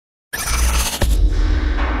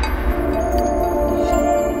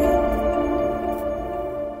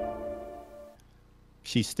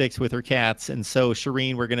She sticks with her cats. And so,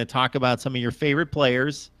 Shireen, we're going to talk about some of your favorite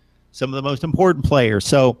players, some of the most important players.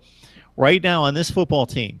 So right now on this football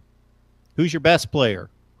team, who's your best player?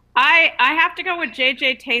 I have to go with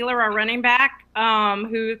J.J. Taylor, our running back,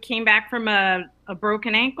 who came back from a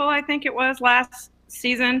broken ankle, I think it was last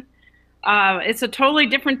season. It's a totally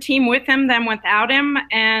different team with him than without him,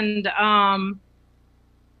 and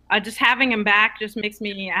just having him back just makes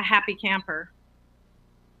me a happy camper.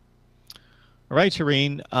 All right,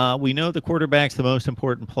 Shireen, we know the quarterback's the most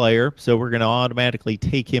important player, so we're going to automatically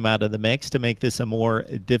take him out of the mix to make this a more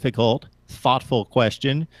difficult, thoughtful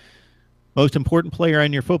question. Most important player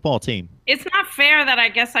on your football team? It's not fair that I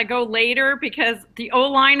guess I go later because the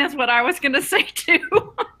O-line is what I was going to say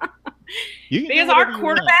too. Because our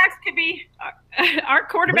quarterbacks could be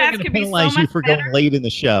penalize so you much for better. going late in the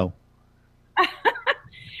show.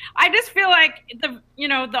 I just feel like the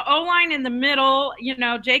O-line in the middle,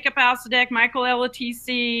 Jacob Alsadek, Michael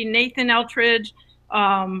Elatisi, Nathan Eldridge,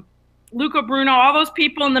 Luca Bruno, all those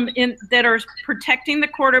people that are protecting the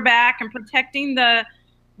quarterback and protecting the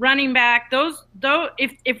running back.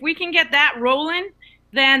 If we can get that rolling,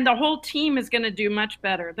 then the whole team is going to do much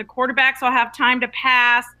better. The quarterbacks will have time to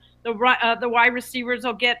pass. The wide receivers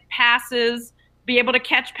will get passes, be able to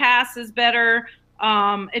catch passes better.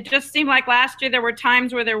 It just seemed like last year there were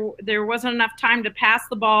times where there wasn't enough time to pass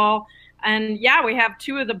the ball. And yeah, we have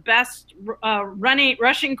two of the best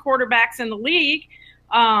rushing quarterbacks in the league.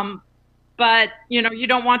 But you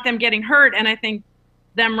don't want them getting hurt. And I think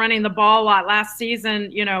them running the ball a lot last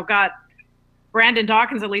season, got Brandon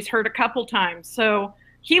Dawkins at least hurt a couple times. So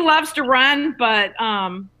he loves to run, but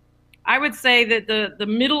I would say that the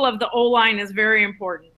middle of the O-line is very important.